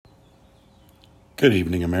Good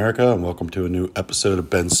evening, America, and welcome to a new episode of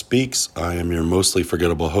Ben Speaks. I am your mostly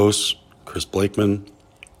forgettable host, Chris Blakeman.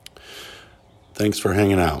 Thanks for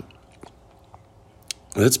hanging out.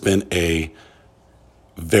 It's been a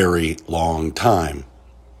very long time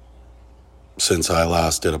since I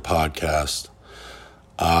last did a podcast.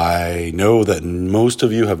 I know that most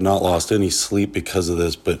of you have not lost any sleep because of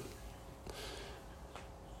this, but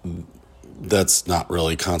that's not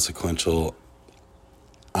really consequential.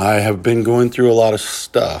 I have been going through a lot of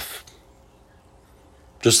stuff,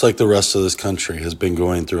 just like the rest of this country has been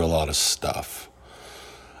going through a lot of stuff.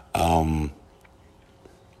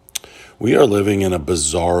 We are living in a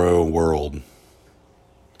bizarro world,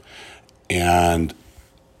 and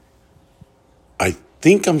I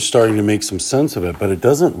think I'm starting to make some sense of it, but it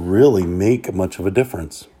doesn't really make much of a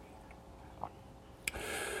difference.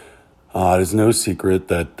 It is no secret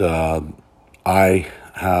that I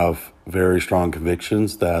have very strong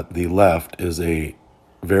convictions that the left is a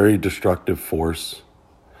very destructive force,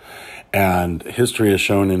 and history has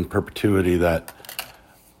shown in perpetuity that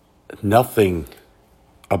nothing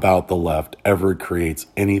about the left ever creates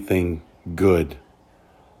anything good.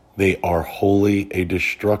 They are wholly a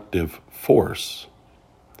destructive force.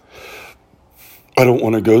 I don't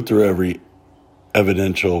want to go through every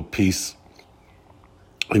evidential piece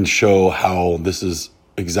and show how this is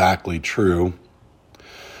exactly true,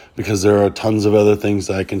 because there are tons of other things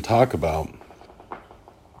that I can talk about.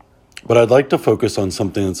 But I'd like to focus on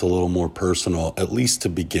something that's a little more personal, at least to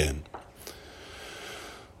begin.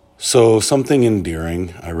 So something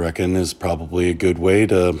endearing, I reckon, is probably a good way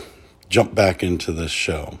to jump back into this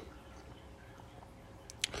show.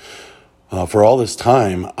 For all this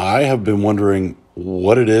time, I have been wondering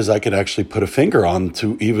what it is I could actually put a finger on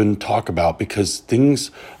to even talk about, because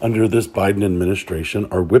things under this Biden administration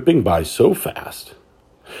are whipping by so fast.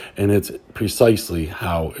 And it's precisely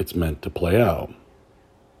how it's meant to play out.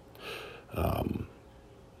 I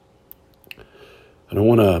don't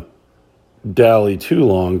want to dally too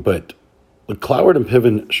long, but the Cloward and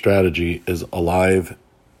Piven strategy is alive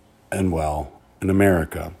and well in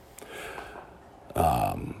America.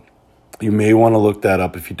 You may want to look that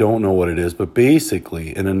up if you don't know what it is, but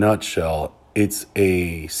basically, in a nutshell, it's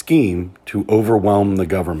a scheme to overwhelm the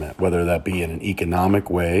government, whether that be in an economic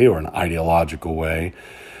way or an ideological way,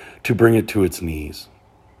 to bring it to its knees,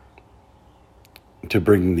 to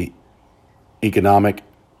bring the economic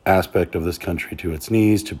aspect of this country to its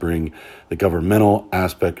knees, to bring the governmental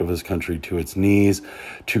aspect of this country to its knees,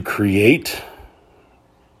 to create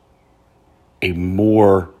a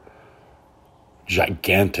more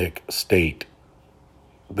gigantic state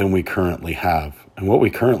than we currently have. And what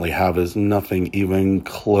we currently have is nothing even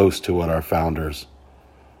close to what our founders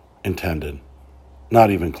intended.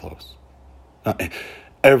 Not even close.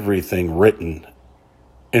 Everything written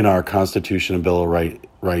in our Constitution and Bill of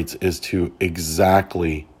Rights is to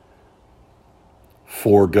exactly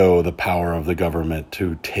forego the power of the government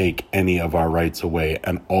to take any of our rights away.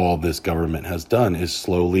 And all this government has done is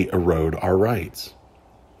slowly erode our rights.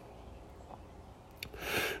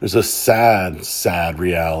 There's a sad, sad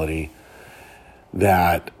reality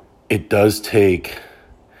that it does take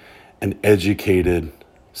an educated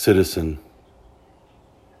citizen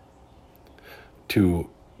to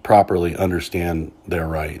properly understand their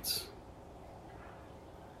rights.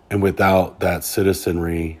 And without that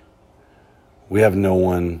citizenry, we have no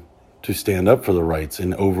one to stand up for the rights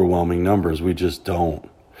in overwhelming numbers. We just don't.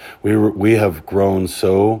 We have grown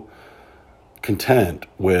so content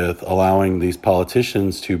with allowing these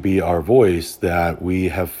politicians to be our voice that we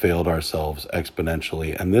have failed ourselves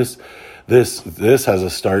exponentially. And this has a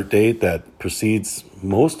start date that precedes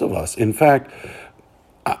most of us. In fact,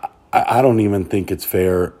 I don't even think it's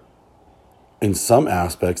fair in some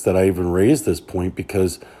aspects that I even raise this point,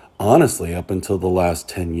 because honestly, up until the last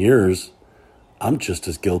 10 years, I'm just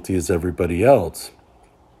as guilty as everybody else.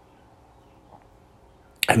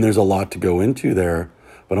 And there's a lot to go into there,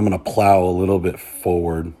 but I'm going to plow a little bit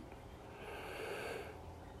forward.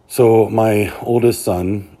 So my oldest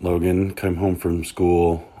son, Logan, came home from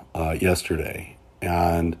school yesterday,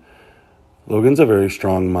 and Logan's a very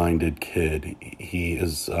strong-minded kid. He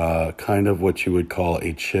is kind of what you would call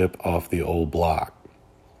a chip off the old block.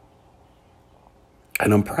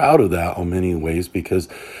 And I'm proud of that in many ways, because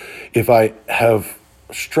if I have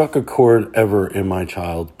struck a chord ever in my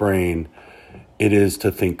child's brain, it is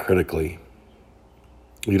to think critically.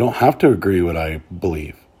 You don't have to agree with what I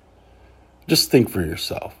believe. Just think for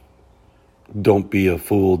yourself. Don't be a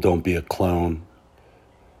fool. Don't be a clone.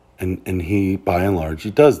 And he, by and large,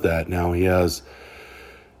 he does that. Now he has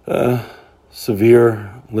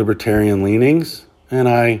severe libertarian leanings, and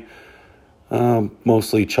I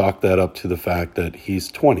mostly chalk that up to the fact that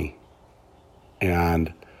he's 20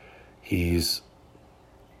 and he's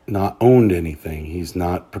not owned anything. He's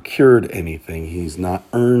not procured anything. He's not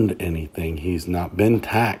earned anything. He's not been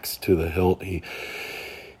taxed to the hilt. He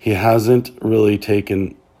hasn't really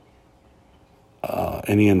taken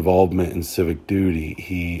any involvement in civic duty.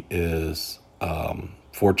 He is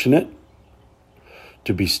fortunate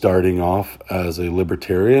to be starting off as a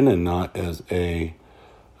libertarian and not as a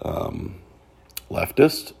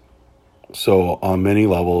leftist. So on many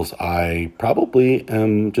levels, I probably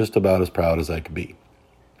am just about as proud as I could be.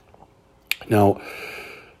 Now,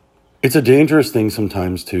 it's a dangerous thing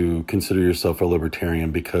sometimes to consider yourself a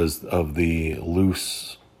libertarian because of the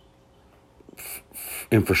loose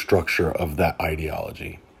infrastructure of that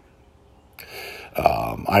ideology.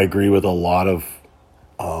 I agree with a lot of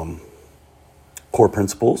core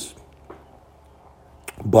principles,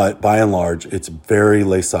 but by and large, it's very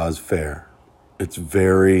laissez-faire. It's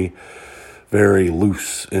very, very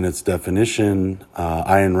loose in its definition.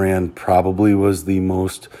 Ayn Rand probably was the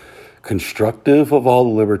most constructive of all the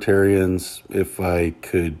libertarians. If I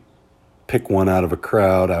could pick one out of a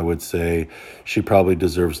crowd, I would say she probably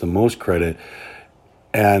deserves the most credit.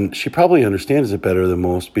 And she probably understands it better than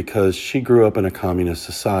most because she grew up in a communist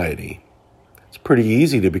society. It's pretty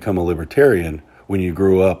easy to become a libertarian when you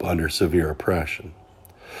grew up under severe oppression.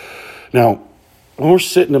 Now, when we're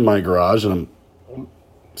sitting in my garage and I'm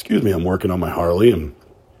working on my Harley, and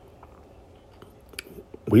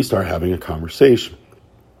we start having a conversation.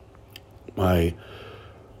 My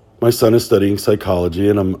son is studying psychology,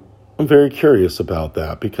 and I'm very curious about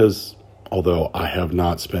that because although I have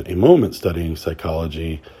not spent a moment studying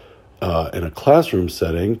psychology in a classroom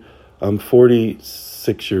setting, I'm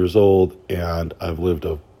 46 years old and I've lived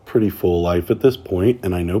a pretty full life at this point,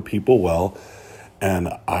 and I know people well, and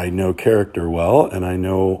I know character well, and I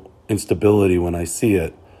know instability when I see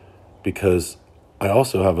it because I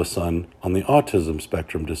also have a son on the autism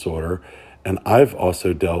spectrum disorder, and I've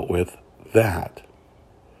also dealt with that.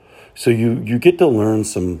 So you get to learn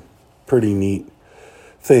some pretty neat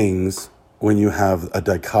things when you have a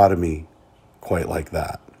dichotomy quite like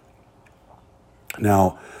that.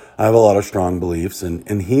 Now, I have a lot of strong beliefs,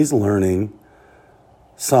 and he's learning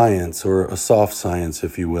science, or a soft science,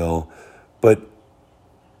 if you will, but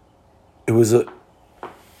it was a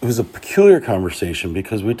peculiar conversation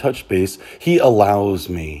because we touched base. He allows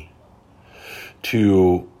me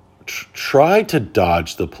to try to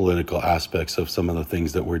dodge the political aspects of some of the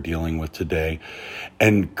things that we're dealing with today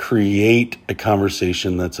and create a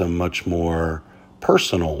conversation that's a much more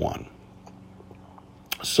personal one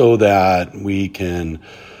so that we can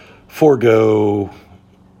forego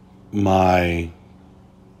my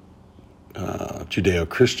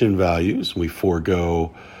Judeo-Christian values. We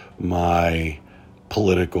forego my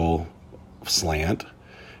political slant,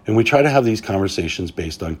 and we try to have these conversations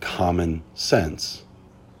based on common sense.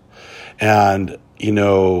 And,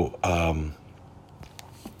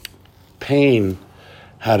 Paine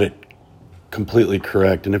had it completely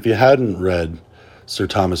correct. And if you hadn't read Sir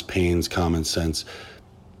Thomas Paine's Common Sense,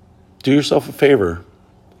 do yourself a favor.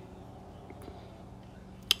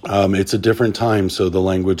 It's a different time, so the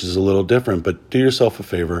language is a little different, but do yourself a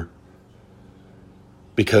favor.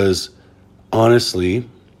 Because honestly,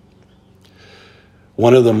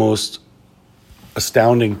 one of the most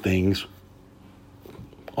astounding things,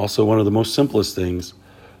 also one of the most simplest things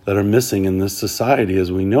that are missing in this society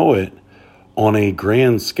as we know it on a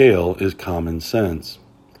grand scale is common sense.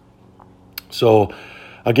 So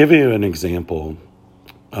I'll give you an example.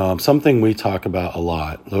 Something we talk about a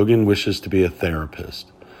lot. Logan wishes to be a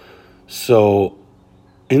therapist. So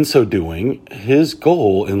in so doing, his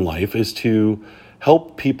goal in life is to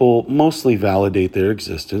help people mostly validate their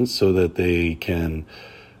existence so that they can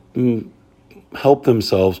help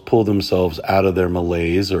themselves, pull themselves out of their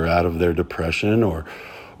malaise or out of their depression or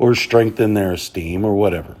strengthen their esteem or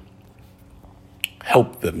whatever.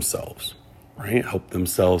 Help themselves, right? Help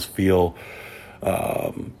themselves feel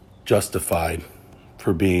justified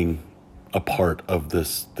for being a part of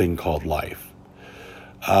this thing called life.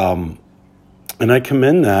 And I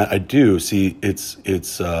commend that. I do. See, it's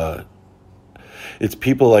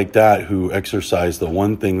people like that who exercise the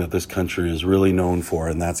one thing that this country is really known for,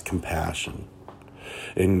 and that's compassion.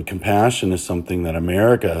 And compassion is something that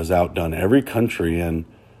America has outdone every country in,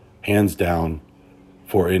 hands down,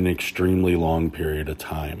 for an extremely long period of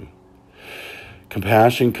time.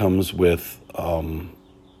 Compassion comes with a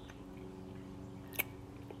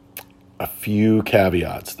few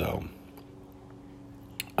caveats, though.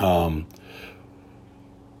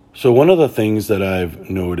 So one of the things that I've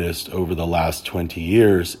noticed over the last 20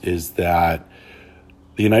 years is that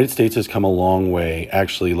the United States has come a long way.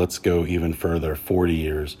 Actually, let's go even further, 40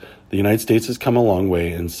 years. The United States has come a long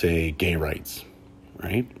way in, say, gay rights,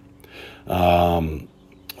 right?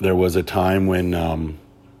 There was a time when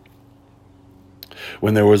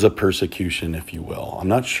there was a persecution, if you will. I'm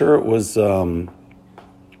not sure it was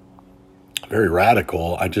very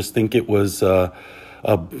radical. I just think it was a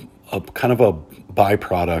kind of a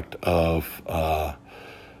byproduct of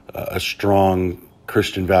a strong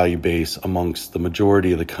Christian value base amongst the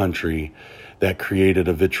majority of the country that created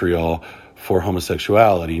a vitriol for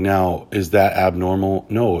homosexuality. Now, is that abnormal?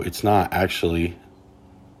 No, it's not actually.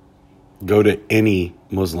 Go to any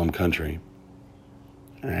Muslim country,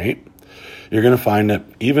 all right? You're going to find that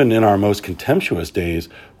even in our most contemptuous days,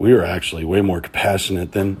 we are actually way more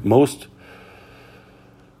compassionate than most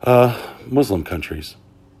Muslim countries.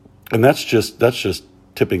 And that's just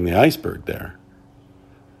tipping the iceberg there.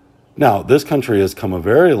 Now, this country has come a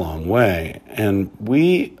very long way, and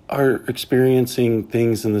we are experiencing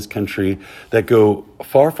things in this country that go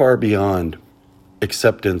far, far beyond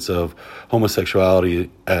acceptance of homosexuality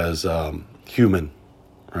as human,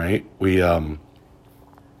 right?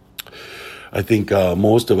 I think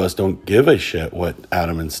most of us don't give a shit what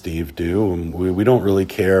Adam and Steve do, and we don't really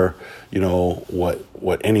care,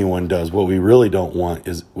 what anyone does. What we really don't want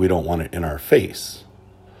is we don't want it in our face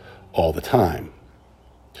all the time.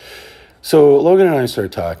 So Logan and I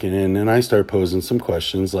started talking, and I started posing some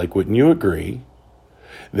questions like, wouldn't you agree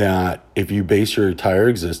that if you base your entire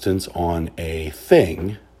existence on a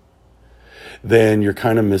thing, then you're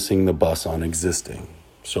kind of missing the bus on existing?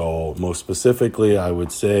 So most specifically, I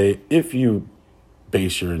would say if you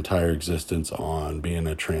base your entire existence on being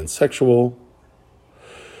a transsexual,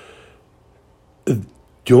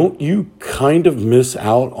 don't you kind of miss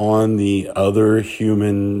out on the other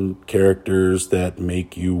human characters that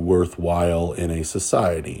make you worthwhile in a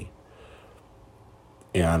society?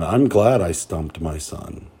 And I'm glad I stumped my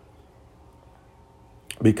son.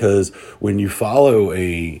 Because when you follow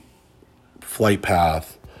a flight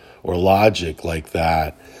path or logic like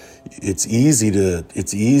that, it's easy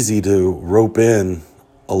to rope in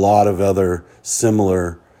a lot of other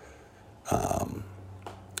similar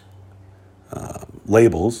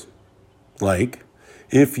labels. Like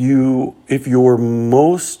if your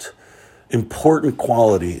most important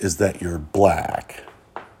quality is that you're black,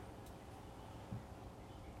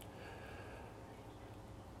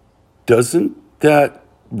 doesn't that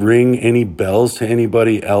ring any bells to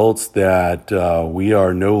anybody else that we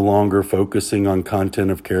are no longer focusing on content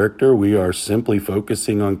of character? We are simply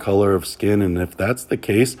focusing on color of skin. And if that's the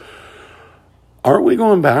case, aren't we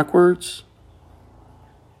going backwards?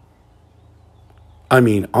 I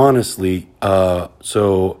mean, honestly,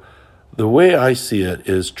 so the way I see it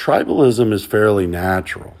is tribalism is fairly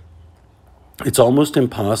natural. It's almost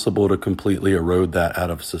impossible to completely erode that out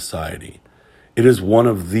of society. It is one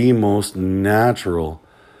of the most naturally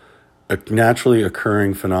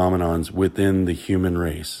occurring phenomenons within the human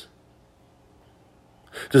race.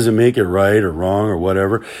 Does it make it right or wrong or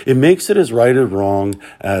whatever? It makes it as right or wrong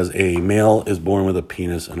as a male is born with a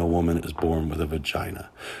penis and a woman is born with a vagina.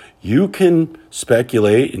 You can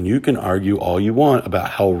speculate and you can argue all you want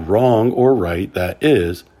about how wrong or right that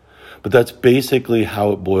is, but that's basically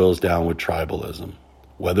how it boils down with tribalism,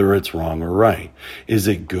 whether it's wrong or right. Is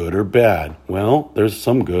it good or bad? Well, there's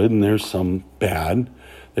some good and there's some bad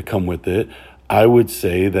that come with it. I would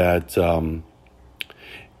say that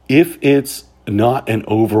if it's not an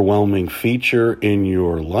overwhelming feature in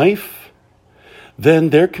your life,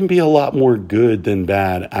 then there can be a lot more good than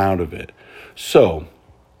bad out of it. So,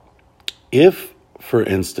 if, for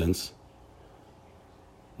instance,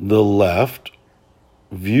 the left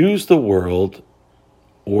views the world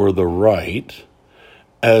or the right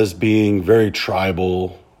as being very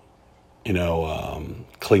tribal,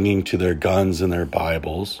 clinging to their guns and their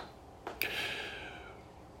Bibles,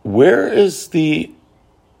 where is the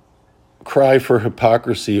cry for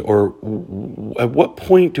hypocrisy, or at what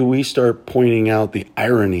point do we start pointing out the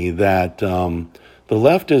irony that the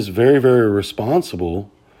left is very, very responsible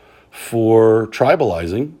for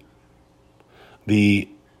tribalizing the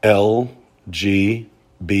LGBTQ,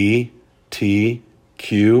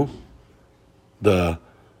 the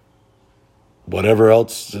whatever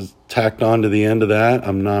else is tacked on to the end of that?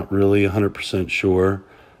 I'm not really 100% sure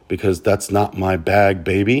because that's not my bag,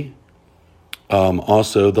 baby.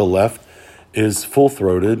 Also, the left is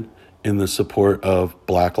full-throated in the support of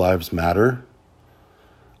Black Lives Matter.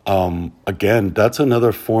 Again, that's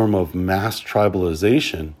another form of mass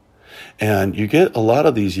tribalization. And you get a lot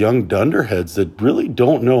of these young dunderheads that really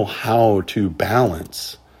don't know how to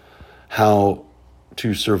balance, how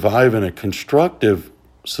to survive in a constructive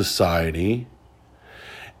society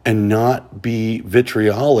and not be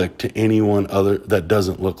vitriolic to anyone other that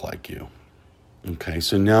doesn't look like you. Okay,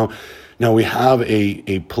 so now we have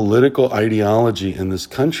a political ideology in this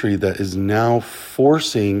country that is now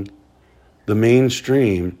forcing the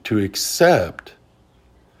mainstream to accept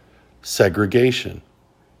segregation.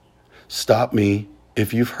 Stop me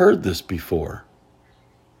if you've heard this before.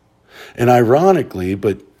 And ironically,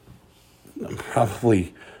 but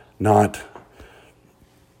probably not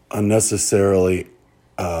unnecessarily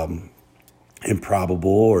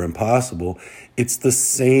improbable or impossible, it's the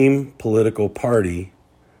same political party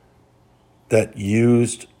that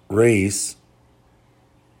used race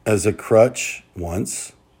as a crutch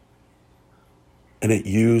once, and it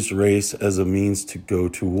used race as a means to go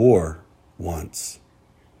to war once.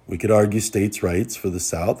 We could argue states' rights for the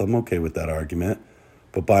South. I'm okay with that argument.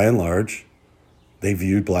 But by and large, they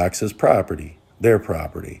viewed blacks as property, their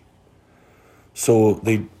property. So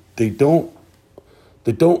they don't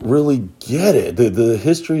really get it. The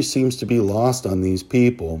history seems to be lost on these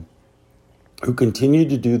people who continue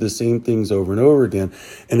to do the same things over and over again.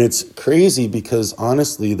 And it's crazy because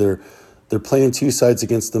honestly, they're playing two sides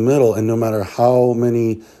against the middle, and no matter how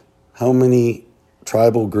many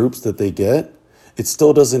tribal groups that they get, it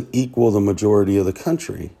still doesn't equal the majority of the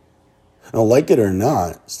country. Now, like it or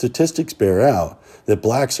not, statistics bear out that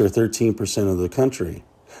blacks are 13% of the country.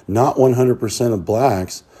 Not 100% of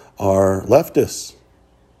blacks are leftists.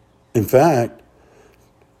 In fact,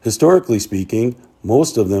 historically speaking,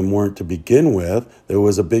 most of them weren't to begin with. There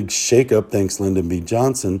was a big shakeup, thanks Lyndon B.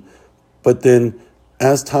 Johnson. But then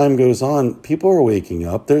as time goes on, people are waking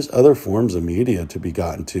up. There's other forms of media to be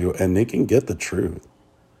gotten to, and they can get the truth.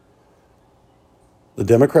 The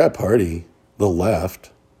Democrat Party, the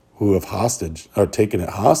left, who are taken it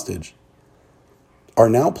hostage, are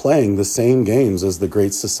now playing the same games as the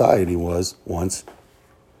Great Society was once.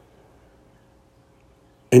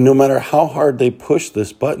 And no matter how hard they push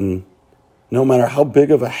this button, no matter how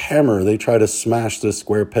big of a hammer they try to smash this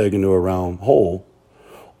square peg into a round hole,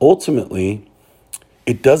 ultimately,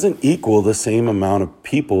 it doesn't equal the same amount of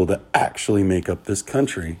people that actually make up this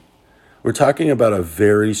country. We're talking about a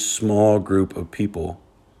very small group of people.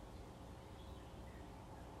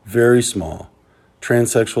 Very small.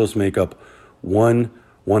 Transsexuals make up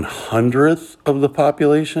 1/100th of the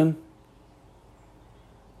population.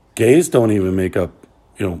 Gays don't even make up,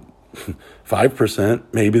 5%.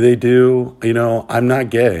 Maybe they do. I'm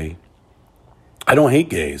not gay. I don't hate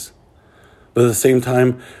gays. But at the same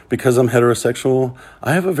time, because I'm heterosexual,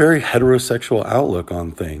 I have a very heterosexual outlook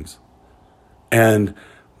on things. And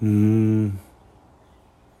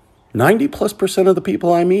 90+% of the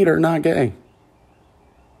people I meet are not gay.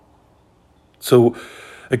 So,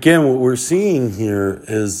 again, what we're seeing here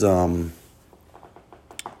is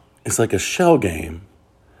it's like a shell game.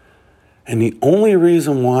 And the only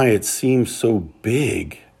reason why it seems so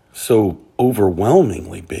big, so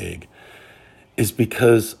overwhelmingly big, is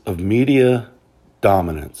because of media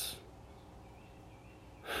dominance.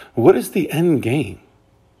 What is the end game?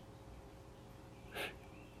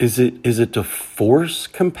 Is it to force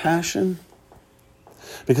compassion?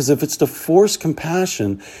 Because if it's to force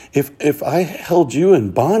compassion, if I held you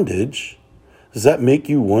in bondage, does that make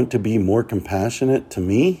you want to be more compassionate to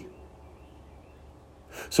me?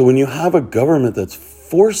 So when you have a government that's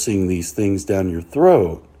forcing these things down your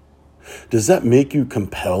throat, does that make you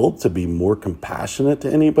compelled to be more compassionate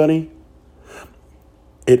to anybody?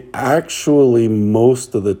 It actually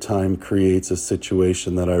most of the time creates a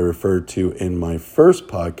situation that I referred to in my first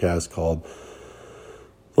podcast called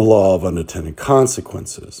the law of unintended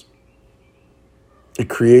consequences. It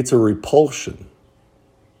creates a repulsion.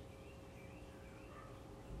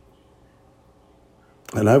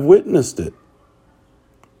 And I've witnessed it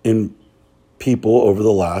in people over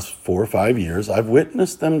the last 4 or 5 years. I've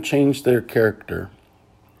witnessed them change their character.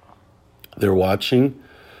 They're watching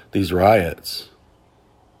these riots.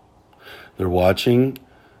 They're watching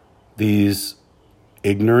these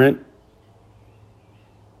ignorant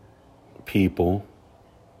people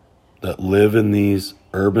that live in these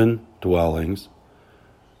urban dwellings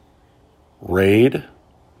raid,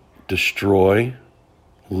 destroy,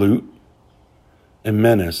 loot, and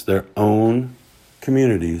menace their own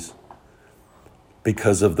communities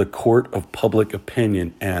because of the court of public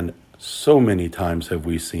opinion. And so many times have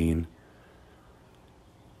we seen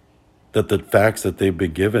that the facts that they've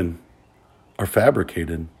been given are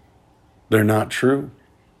fabricated. They're not true.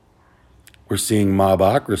 We're seeing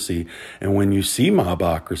mobocracy. And when you see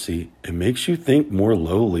mobocracy, it makes you think more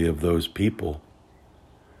lowly of those people.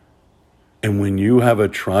 And when you have a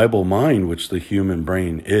tribal mind, which the human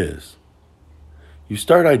brain is, you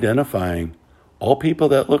start identifying all people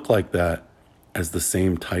that look like that as the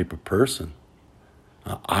same type of person.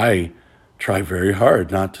 I try very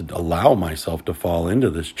hard not to allow myself to fall into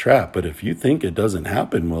this trap. But if you think it doesn't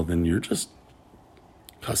happen, well, then you're just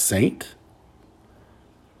a saint,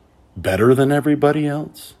 better than everybody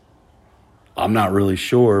else. I'm not really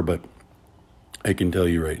sure, but I can tell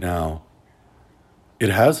you right now, it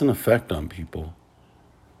has an effect on people.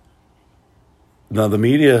 Now, the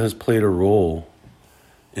media has played a role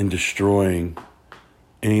in destroying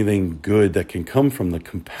anything good that can come from the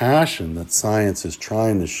compassion that science is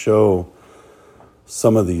trying to show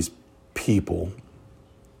some of these people.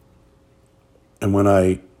 And when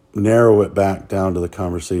I narrow it back down to the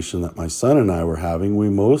conversation that my son and I were having, we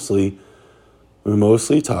mostly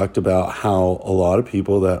talked about how a lot of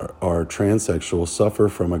people that are transsexual suffer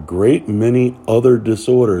from a great many other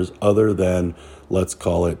disorders other than, let's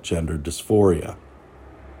call it, gender dysphoria.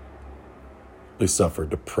 They suffer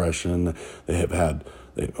depression.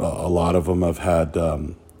 A lot of them have had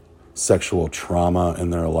sexual trauma in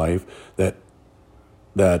their life that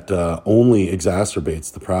only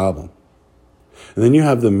exacerbates the problem. And then you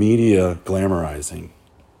have the media glamorizing,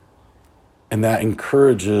 and that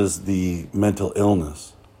encourages the mental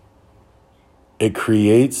illness. It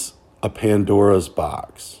creates a Pandora's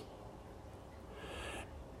box,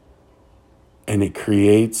 and it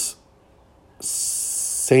creates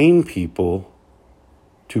sane people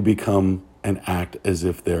to become and act as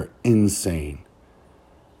if they're insane.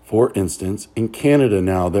 For instance, in Canada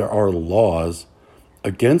now, there are laws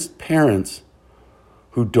against parents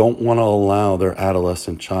who don't want to allow their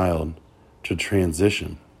adolescent child to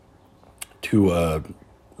transition to a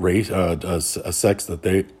sex that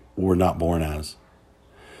they were not born as.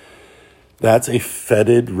 That's a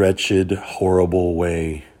fetid, wretched, horrible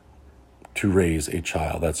way to raise a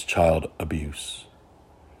child. That's child abuse.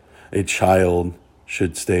 A child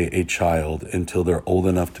should stay a child until they're old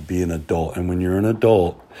enough to be an adult. And when you're an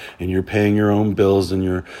adult and you're paying your own bills and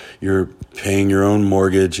you're paying your own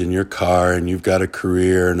mortgage and your car and you've got a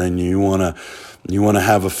career and then you want to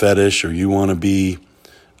have a fetish or you want to be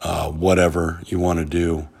whatever you want to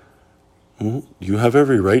do, well, you have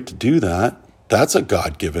every right to do that. That's a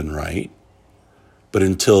God-given right. But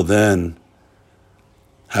until then,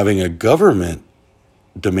 having a government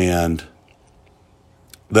demand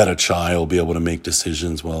that a child be able to make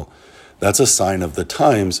decisions, well, that's a sign of the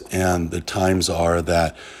times, and the times are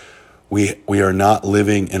that we are not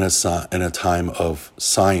living in a time of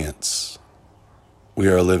science. We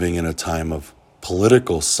are living in a time of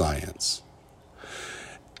political science.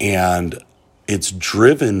 And it's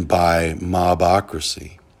driven by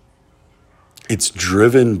mobocracy. It's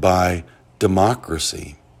driven by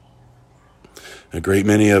democracy. A great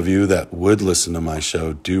many of you that would listen to my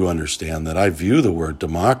show do understand that I view the word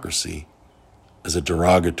democracy as a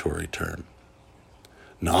derogatory term.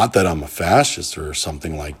 Not that I'm a fascist or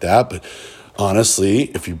something like that, but honestly,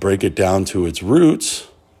 if you break it down to its roots,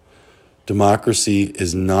 democracy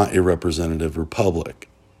is not a representative republic.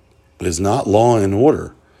 It is not law and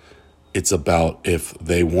order. It's about if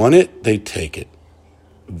they want it, they take it.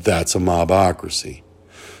 That's a mobocracy.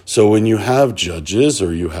 So when you have judges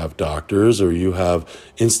or you have doctors or you have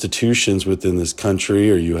institutions within this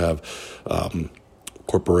country or you have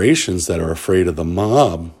corporations that are afraid of the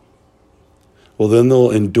mob, well, then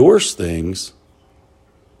they'll endorse things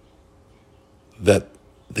that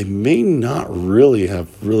they may not really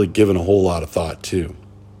have given a whole lot of thought to.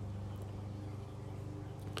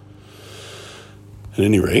 At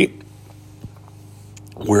any rate,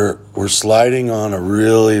 we're sliding on a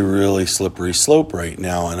really, really slippery slope right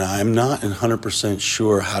now, and I'm not 100%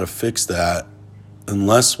 sure how to fix that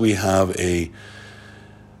unless we have a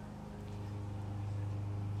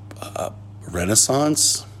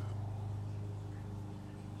renaissance.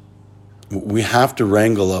 We have to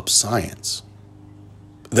wrangle up science.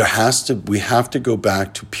 We have to go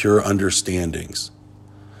back to pure understandings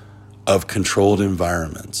of controlled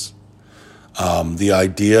environments. The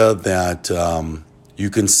idea that you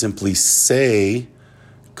can simply say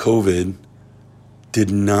COVID did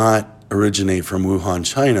not originate from Wuhan,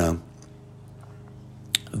 China,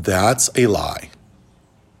 that's a lie.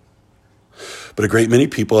 But a great many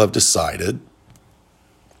people have decided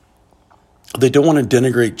they don't want to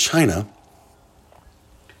denigrate China,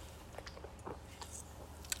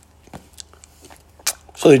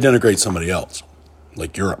 so they denigrate somebody else,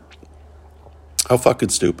 like Europe. How fucking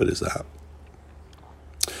stupid is that?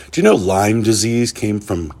 Do you know Lyme disease came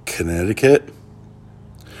from Connecticut?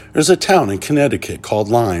 There's a town in Connecticut called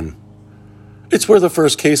Lyme. It's where the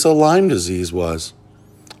first case of Lyme disease was.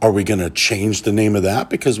 Are we going to change the name of that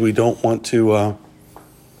because we don't want to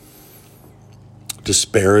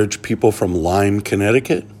disparage people from Lyme,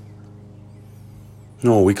 Connecticut?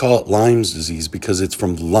 No, we call it Lyme's disease because it's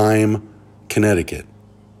from Lyme, Connecticut.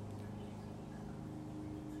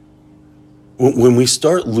 When we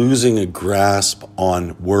start losing a grasp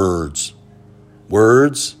on words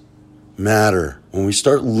matter. When we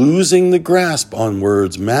start losing the grasp on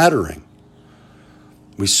words mattering,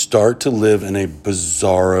 we start to live in a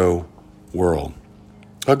bizarro world.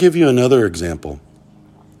 I'll give you another example.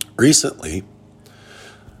 Recently,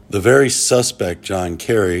 the very suspect, John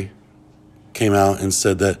Kerry, came out and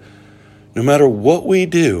said that no matter what we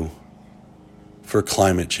do for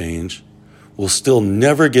climate change, we'll still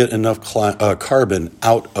never get enough carbon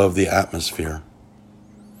out of the atmosphere.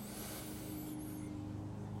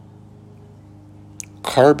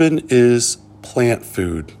 Carbon is plant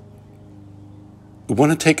food. We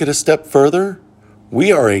want to take it a step further?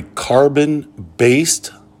 We are a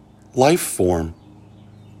carbon-based life form.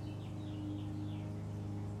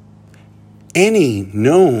 Any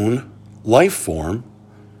known life form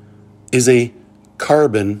is a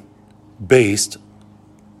carbon-based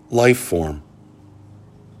life form.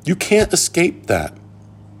 You can't escape that.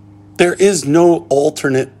 There is no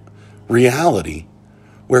alternate reality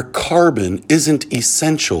where carbon isn't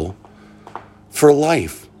essential for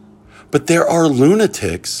life. But there are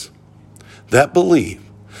lunatics that believe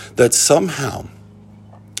that somehow,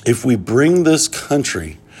 if we bring this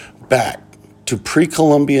country back to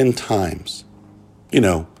pre-Columbian times,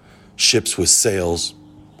 ships with sails,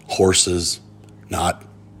 horses, not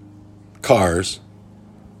cars,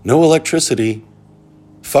 no electricity,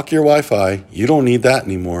 fuck your Wi-Fi, you don't need that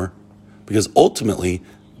anymore, because ultimately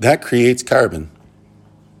that creates carbon.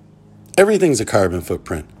 Everything's a carbon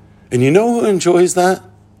footprint. And you know who enjoys that?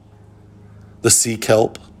 The sea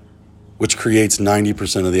kelp, which creates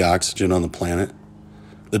 90% of the oxygen on the planet.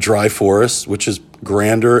 The dry forest, which is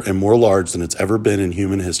grander and more large than it's ever been in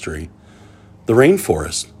human history. The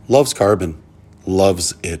rainforest loves carbon,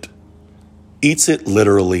 loves it. Eats it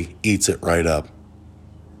literally, eats it right up.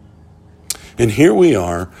 And here we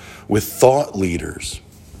are with thought leaders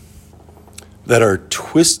that are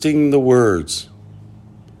twisting the words,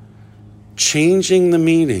 changing the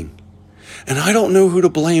meaning. And I don't know who to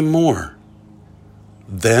blame more,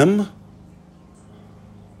 them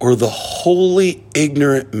or the wholly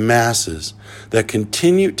ignorant masses that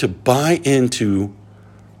continue to buy into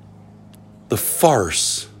the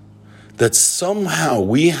farce that somehow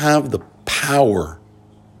we have the power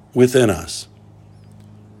within us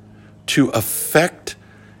to affect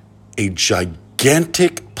a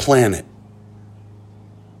gigantic planet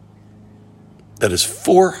that is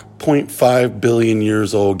 4.5 billion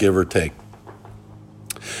years old, give or take,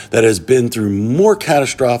 that has been through more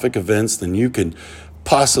catastrophic events than you can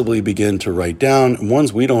possibly begin to write down,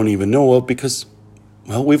 ones we don't even know of because,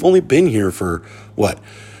 we've only been here for,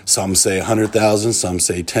 some say 100,000, some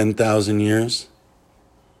say 10,000 years.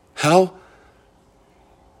 How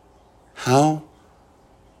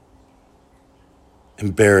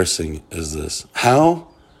embarrassing is this? How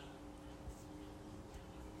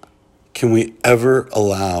can we ever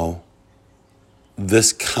allow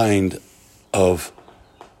this kind of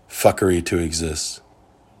fuckery to exist?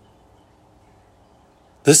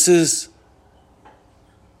 This is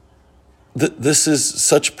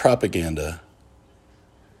such propaganda.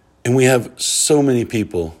 And we have so many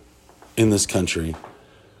people in this country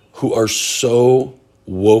who are so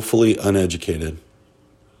woefully uneducated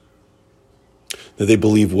that they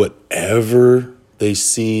believe whatever they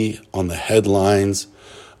see on the headlines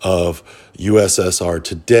of USSR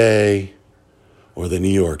Today or the New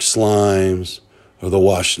York Slimes or the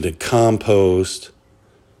Washington Compost.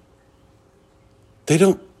 They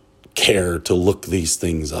don't care to look these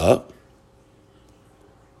things up.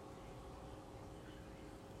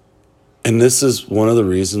 And this is one of the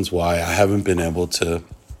reasons why I haven't been able to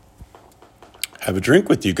have a drink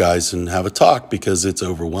with you guys and have a talk, because it's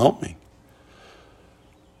overwhelming.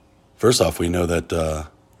 First off, we know that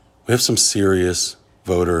we have some serious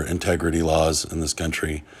voter integrity laws in this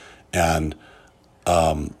country, and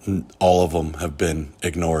all of them have been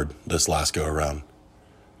ignored this last go around.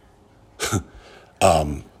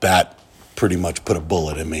 That pretty much put a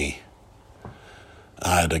bullet in me.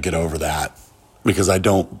 I had to get over that because I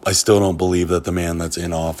still don't believe that the man that's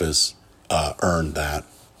in office earned that.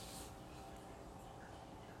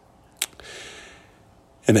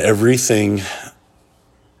 And everything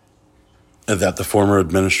that the former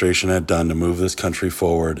administration had done to move this country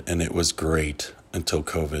forward, and it was great until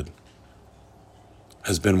COVID,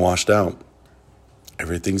 has been washed out.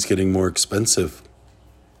 Everything's getting more expensive.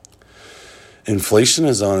 Inflation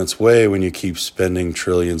is on its way when you keep spending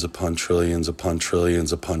trillions upon trillions upon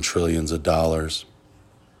trillions upon trillions of dollars.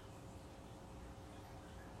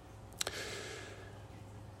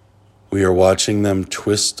 We are watching them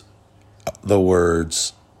twist the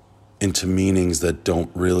words into meanings that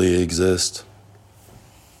don't really exist.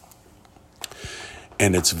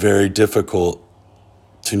 And it's very difficult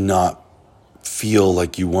to not feel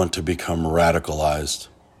like you want to become radicalized.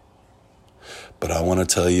 But I want to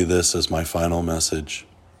tell you this as my final message.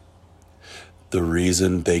 The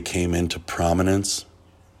reason they came into prominence,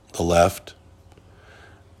 the left,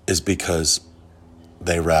 is because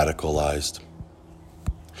they radicalized.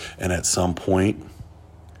 And at some point,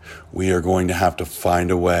 we are going to have to find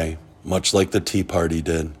a way, much like the Tea Party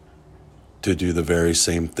did, to do the very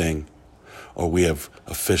same thing, or we have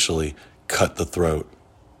officially cut the throat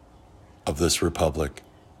of this republic.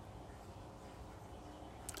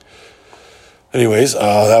 Anyways,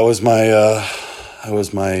 that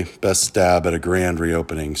was my best stab at a grand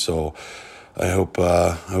reopening. So I hope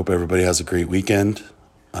everybody has a great weekend.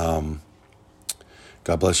 God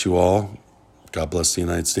bless you all. God bless the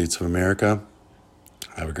United States of America.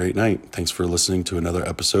 Have a great night. Thanks for listening to another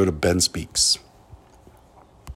episode of Ben Speaks.